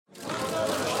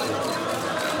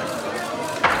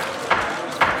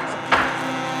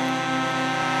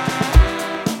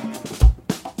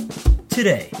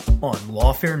Today on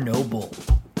Lawfare No Bull,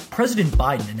 President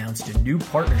Biden announced a new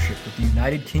partnership with the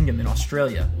United Kingdom and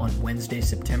Australia on Wednesday,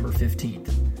 September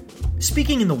 15th.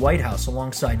 Speaking in the White House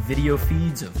alongside video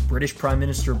feeds of British Prime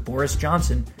Minister Boris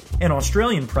Johnson and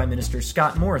Australian Prime Minister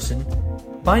Scott Morrison,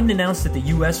 Biden announced that the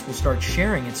U.S. will start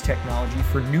sharing its technology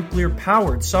for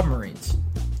nuclear-powered submarines.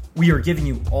 We are giving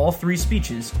you all three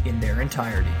speeches in their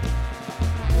entirety.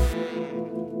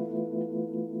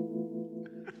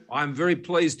 I'm very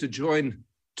pleased to join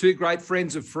two great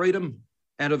friends of freedom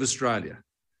and of Australia,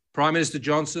 Prime Minister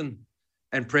Johnson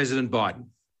and President Biden.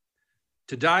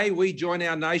 Today, we join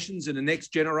our nations in a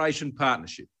next-generation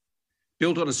partnership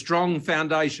built on a strong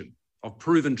foundation of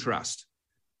proven trust.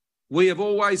 We have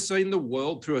always seen the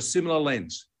world through a similar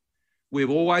lens. We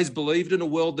have always believed in a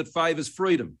world that favours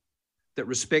freedom, that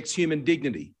respects human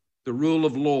dignity, the rule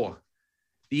of law,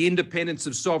 the independence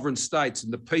of sovereign states,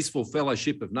 and the peaceful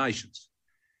fellowship of nations.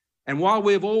 And while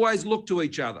we have always looked to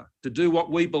each other to do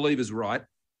what we believe is right,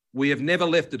 we have never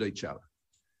left at each other.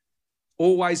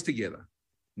 Always together,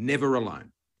 never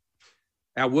alone.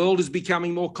 Our world is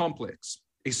becoming more complex,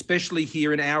 especially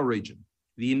here in our region,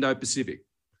 the Indo-Pacific.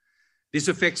 This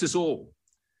affects us all.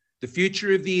 The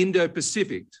future of the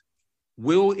Indo-Pacific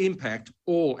will impact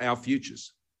all our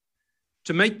futures.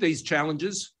 To meet these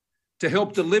challenges, to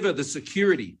help deliver the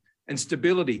security and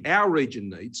stability our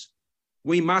region needs,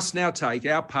 we must now take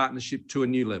our partnership to a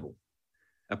new level.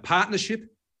 A partnership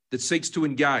that seeks to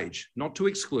engage, not to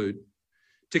exclude,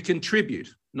 to contribute,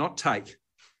 not take,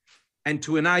 and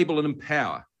to enable and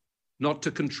empower, not to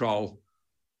control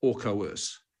or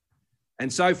coerce.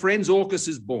 And so, friends, AUKUS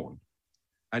is born,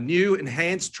 a new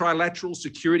enhanced trilateral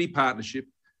security partnership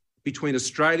between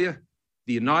Australia,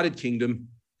 the United Kingdom,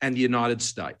 and the United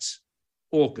States.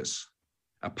 AUKUS,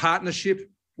 a partnership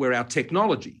where our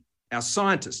technology, our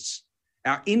scientists,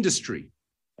 our industry,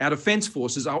 our defence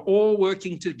forces are all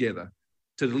working together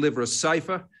to deliver a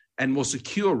safer and more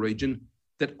secure region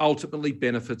that ultimately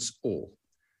benefits all.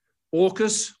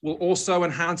 AUKUS will also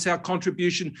enhance our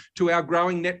contribution to our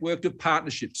growing network of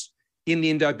partnerships in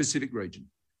the Indo-Pacific region.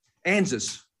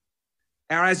 ANZUS,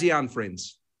 our ASEAN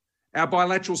friends, our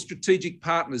bilateral strategic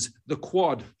partners, the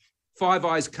Quad, Five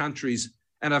Eyes countries,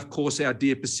 and of course our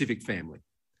dear Pacific family.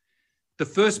 The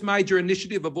first major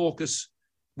initiative of AUKUS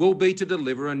will be to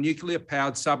deliver a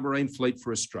nuclear-powered submarine fleet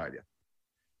for Australia.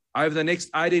 Over the next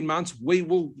 18 months, we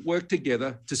will work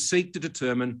together to seek to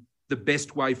determine the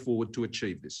best way forward to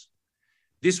achieve this.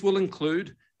 This will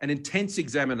include an intense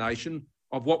examination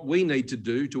of what we need to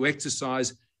do to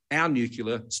exercise our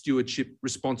nuclear stewardship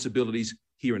responsibilities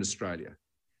here in Australia.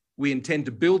 We intend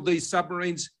to build these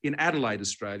submarines in Adelaide,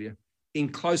 Australia, in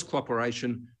close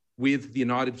cooperation with the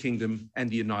United Kingdom and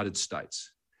the United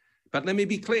States. But let me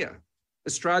be clear,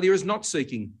 Australia is not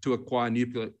seeking to acquire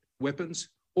nuclear weapons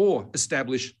or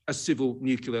establish a civil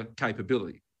nuclear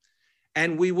capability.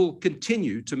 And we will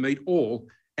continue to meet all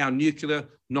our nuclear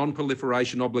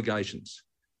non-proliferation obligations.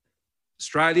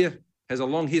 Australia has a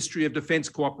long history of defence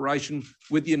cooperation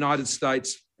with the United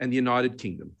States and the United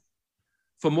Kingdom.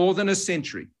 For more than a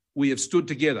century, we have stood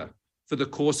together for the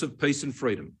cause of peace and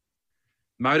freedom,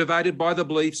 motivated by the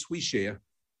beliefs we share,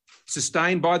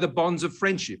 sustained by the bonds of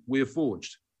friendship we have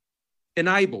forged,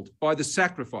 enabled by the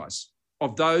sacrifice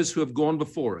of those who have gone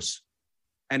before us,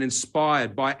 and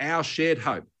inspired by our shared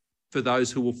hope for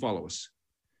those who will follow us.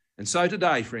 And so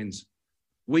today, friends,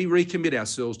 we recommit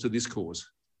ourselves to this cause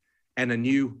and a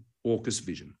new AUKUS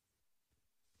vision.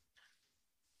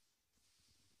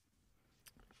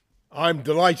 I'm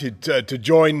delighted to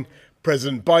join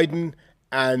President Biden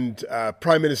and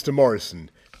Prime Minister Morrison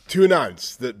to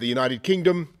announce that the United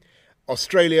Kingdom,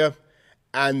 Australia,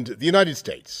 and the United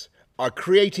States are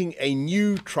creating a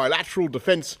new trilateral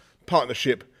defence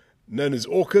partnership known as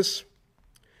AUKUS,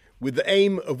 with the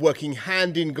aim of working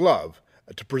hand in glove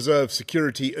to preserve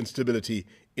security and stability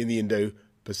in the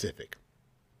Indo-Pacific.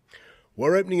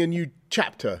 We're opening a new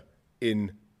chapter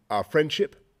in our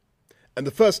friendship, and the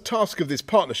first task of this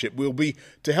partnership will be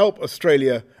to help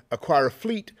Australia acquire a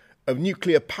fleet of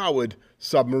nuclear-powered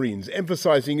submarines,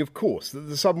 emphasising, of course, that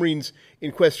the submarines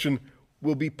in question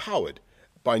will be powered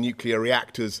by nuclear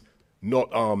reactors, not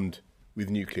armed with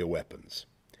nuclear weapons.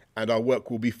 And our work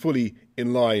will be fully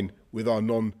in line with our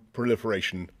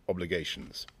non-proliferation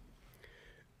obligations.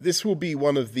 This will be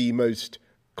one of the most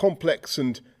complex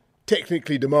and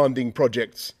technically demanding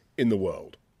projects in the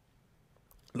world,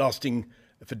 lasting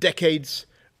for decades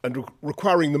and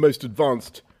requiring the most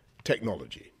advanced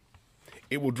technology.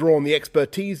 It will draw on the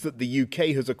expertise that the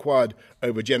UK has acquired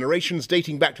over generations,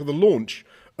 dating back to the launch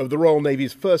of the Royal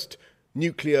Navy's first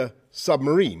nuclear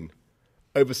submarine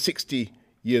over 60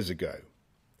 years ago.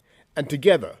 And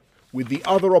together, with the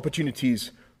other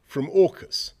opportunities from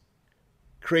AUKUS,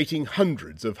 creating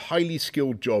hundreds of highly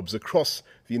skilled jobs across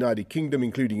the United Kingdom,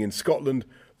 including in Scotland,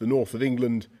 the north of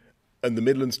England, and the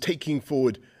Midlands, taking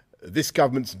forward this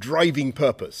government's driving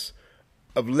purpose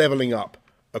of levelling up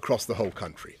across the whole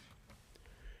country.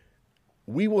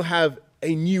 We will have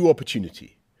a new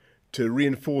opportunity to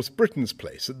reinforce Britain's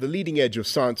place at the leading edge of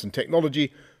science and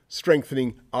technology,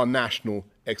 strengthening our national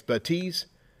expertise,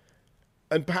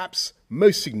 and perhaps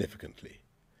most significantly,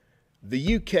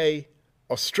 the UK,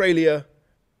 Australia,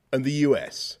 and the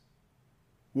US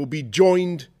will be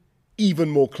joined even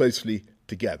more closely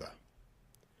together,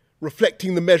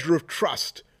 reflecting the measure of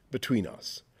trust between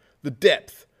us, the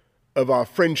depth of our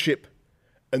friendship,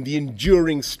 and the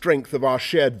enduring strength of our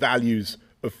shared values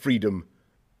of freedom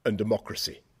and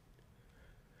democracy.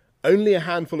 Only a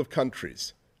handful of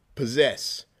countries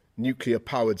possess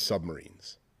nuclear-powered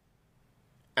submarines,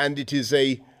 and it is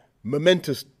a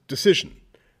momentous decision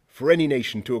for any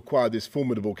nation to acquire this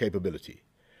formidable capability,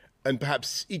 and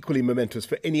perhaps equally momentous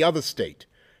for any other state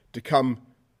to come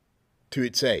to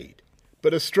its aid.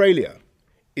 But Australia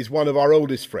is one of our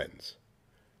oldest friends,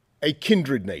 a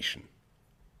kindred nation,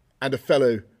 and a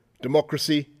fellow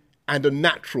democracy, and a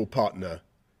natural partner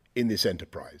in this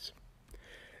enterprise.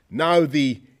 Now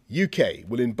the UK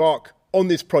will embark on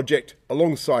this project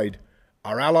alongside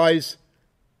our allies,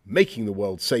 making the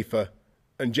world safer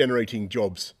and generating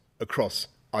jobs across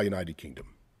our United Kingdom.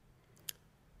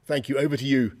 Thank you. Over to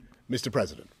you, Mr.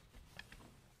 President.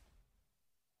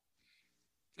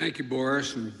 Thank you,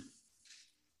 Boris. And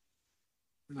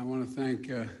I want to thank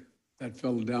that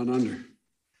fellow down under.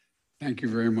 Thank you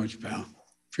very much, pal.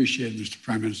 Appreciate it, Mr.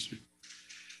 Prime Minister.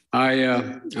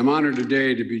 I'm honored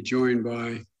today to be joined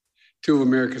by two of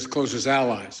America's closest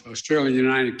allies, Australia and the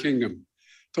United Kingdom,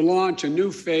 to launch a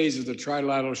new phase of the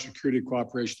trilateral security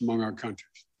cooperation among our countries.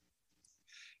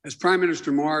 As Prime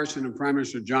Minister Morrison and Prime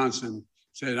Minister Johnson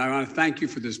said, I want to thank you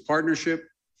for this partnership,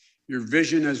 your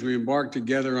vision as we embark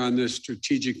together on this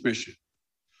strategic mission.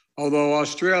 Although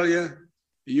Australia,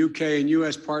 the UK and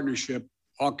US partnership,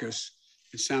 AUKUS,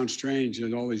 it sounds strange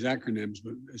in all these acronyms,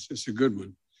 but it's a good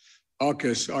one.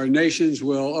 AUKUS, our nations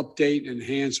will update and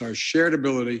enhance our shared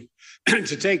ability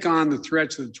to take on the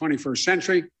threats of the 21st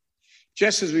century,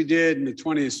 just as we did in the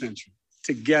 20th century,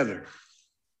 together.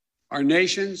 Our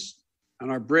nations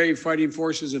and our brave fighting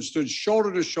forces have stood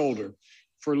shoulder to shoulder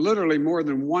for literally more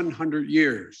than 100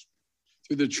 years,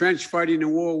 through the trench fighting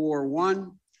in World War I,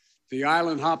 the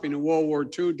island hopping in World War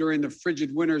II during the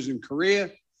frigid winters in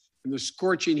Korea, and the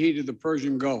scorching heat of the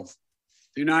Persian Gulf.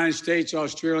 The United States,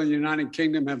 Australia, and the United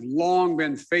Kingdom have long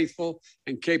been faithful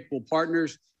and capable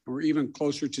partners, and we're even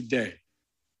closer today.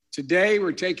 Today,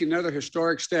 we're taking another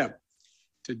historic step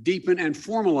to deepen and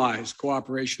formalize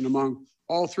cooperation among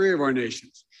all three of our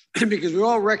nations, because we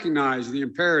all recognize the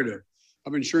imperative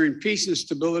of ensuring peace and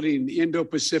stability in the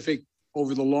Indo-Pacific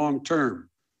over the long term.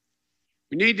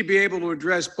 We need to be able to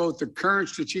address both the current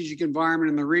strategic environment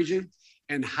in the region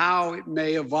and how it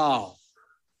may evolve,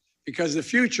 because the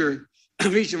future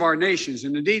of each of our nations,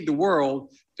 and indeed the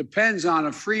world, depends on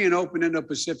a free and open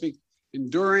Indo-Pacific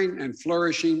enduring and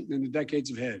flourishing in the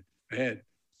decades ahead.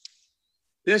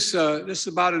 This is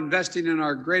about investing in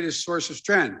our greatest source of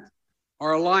strength,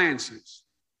 our alliances,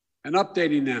 and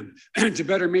updating them to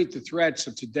better meet the threats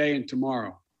of today and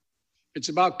tomorrow. It's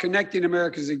about connecting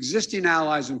America's existing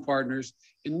allies and partners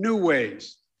in new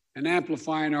ways and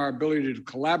amplifying our ability to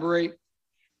collaborate,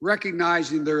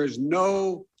 recognizing there is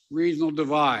no regional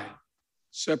divide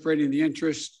separating the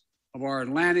interests of our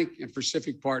Atlantic and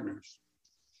Pacific partners.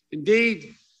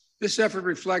 Indeed, this effort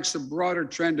reflects the broader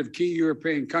trend of key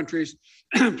European countries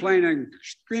playing an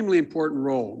extremely important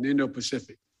role in the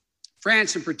Indo-Pacific.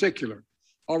 France, in particular,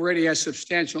 already has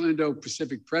substantial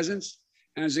Indo-Pacific presence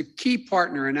and is a key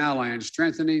partner and ally in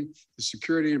strengthening the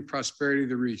security and prosperity of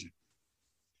the region.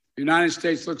 The United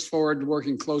States looks forward to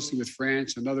working closely with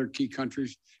France and other key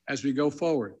countries as we go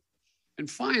forward. And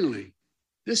finally,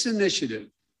 this initiative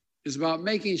is about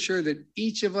making sure that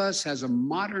each of us has a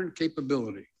modern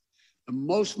capability, the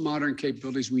most modern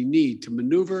capabilities we need to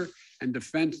maneuver and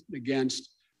defend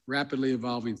against rapidly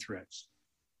evolving threats.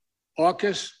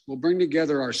 AUKUS will bring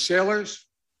together our sailors,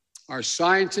 our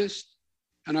scientists,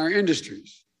 and our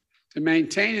industries to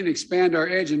maintain and expand our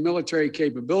edge in military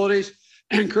capabilities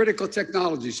and critical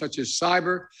technologies such as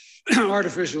cyber,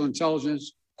 artificial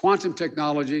intelligence, quantum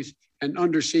technologies, and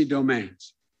undersea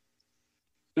domains.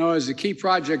 Now, as a key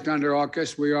project under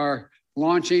AUKUS, we are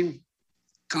launching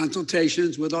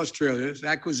consultations with Australia's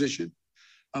acquisition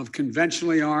of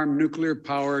conventionally armed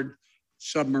nuclear-powered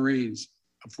submarines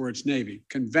for its Navy,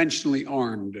 conventionally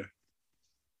armed.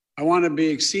 I want to be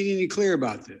exceedingly clear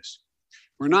about this.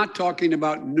 We're not talking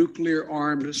about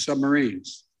nuclear-armed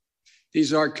submarines.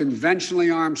 These are conventionally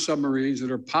armed submarines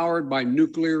that are powered by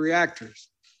nuclear reactors.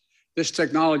 This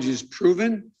technology is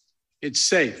proven, it's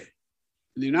safe.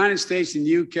 The United States and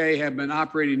the UK have been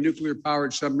operating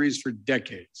nuclear-powered submarines for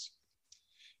decades.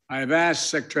 I have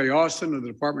asked Secretary Austin of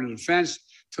the Department of Defense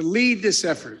to lead this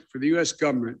effort for the U.S.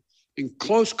 government in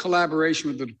close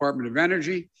collaboration with the Department of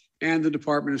Energy and the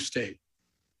Department of State.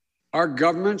 Our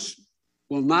governments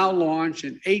will now launch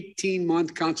an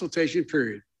 18-month consultation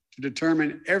period to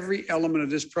determine every element of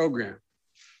this program,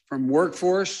 from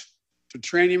workforce to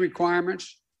training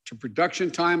requirements, to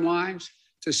production timelines,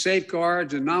 to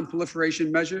safeguards and non-proliferation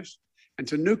measures, and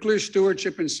to nuclear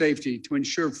stewardship and safety to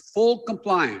ensure full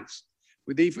compliance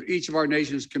with each of our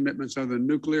nation's commitments under the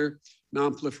Nuclear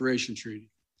Non-Proliferation Treaty.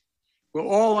 We'll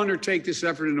all undertake this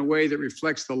effort in a way that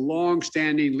reflects the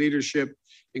long-standing leadership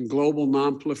in global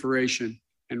non-proliferation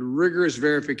and rigorous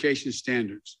verification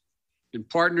standards, in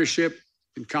partnership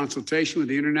and consultation with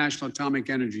the International Atomic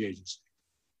Energy Agency.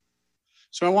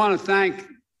 So I want to thank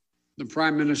the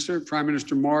Prime Minister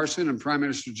Morrison and Prime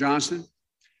Minister Johnson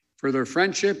for their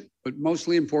friendship, but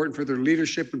mostly important for their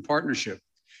leadership and partnership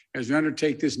as we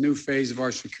undertake this new phase of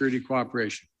our security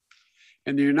cooperation.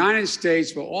 And the United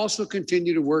States will also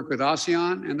continue to work with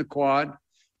ASEAN and the Quad,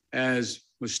 as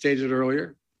was stated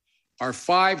earlier, our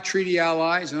 5 treaty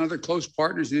allies and other close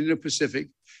partners in the Indo-Pacific,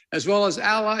 as well as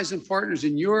allies and partners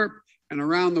in Europe and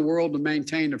around the world to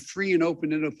maintain a free and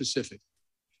open Indo-Pacific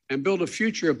and build a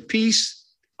future of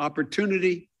peace,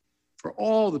 opportunity for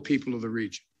all the people of the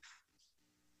region.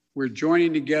 We're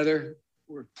joining together,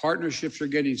 where partnerships are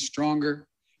getting stronger.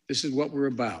 This is what we're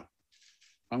about.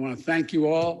 I want to thank you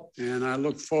all, and I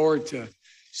look forward to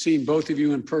seeing both of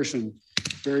you in person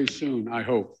very soon, I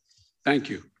hope.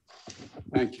 Thank you.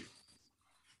 Thank you.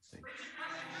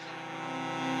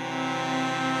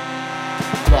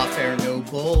 Lawfare No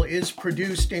Bull is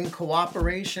produced in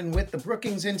cooperation with the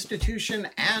Brookings Institution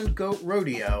and Goat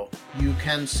Rodeo. You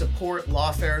can support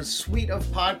Lawfare's suite of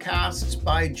podcasts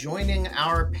by joining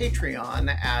our Patreon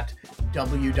at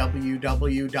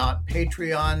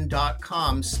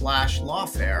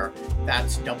www.patreon.com/lawfare.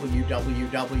 That's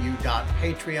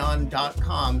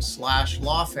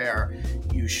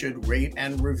www.patreon.com/lawfare. You should rate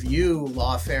and review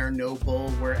Lawfare No Bull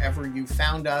wherever you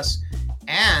found us.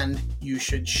 And you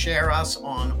should share us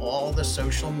on all the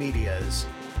social medias.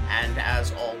 And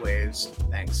as always,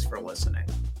 thanks for listening.